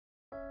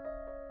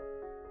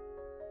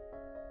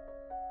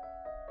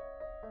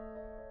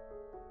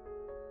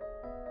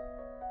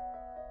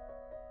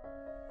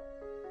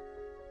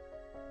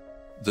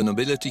The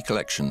Nobility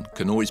collection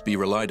can always be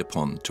relied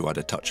upon to add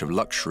a touch of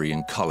luxury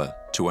and colour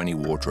to any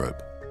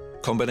wardrobe.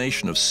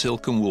 Combination of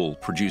silk and wool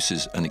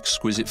produces an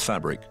exquisite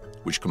fabric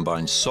which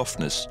combines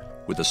softness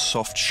with a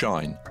soft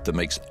shine that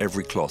makes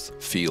every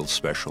cloth feel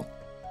special.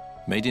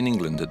 Made in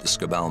England at the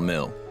Scabal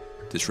mill,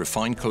 this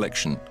refined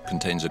collection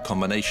contains a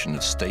combination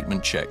of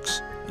statement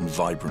checks and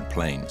vibrant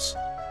plains.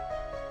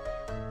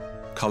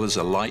 Colours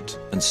are light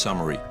and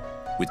summery,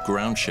 with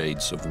ground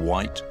shades of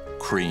white,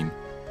 cream,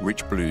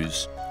 rich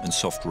blues and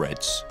soft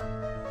reds.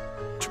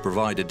 To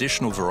provide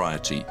additional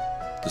variety,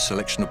 the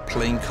selection of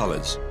plain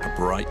colours are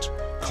bright,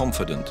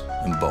 confident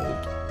and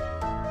bold.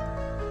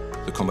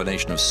 The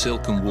combination of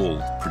silk and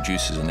wool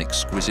produces an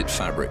exquisite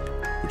fabric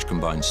which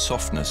combines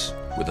softness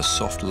with a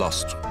soft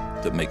lust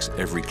that makes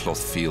every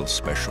cloth feel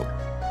special.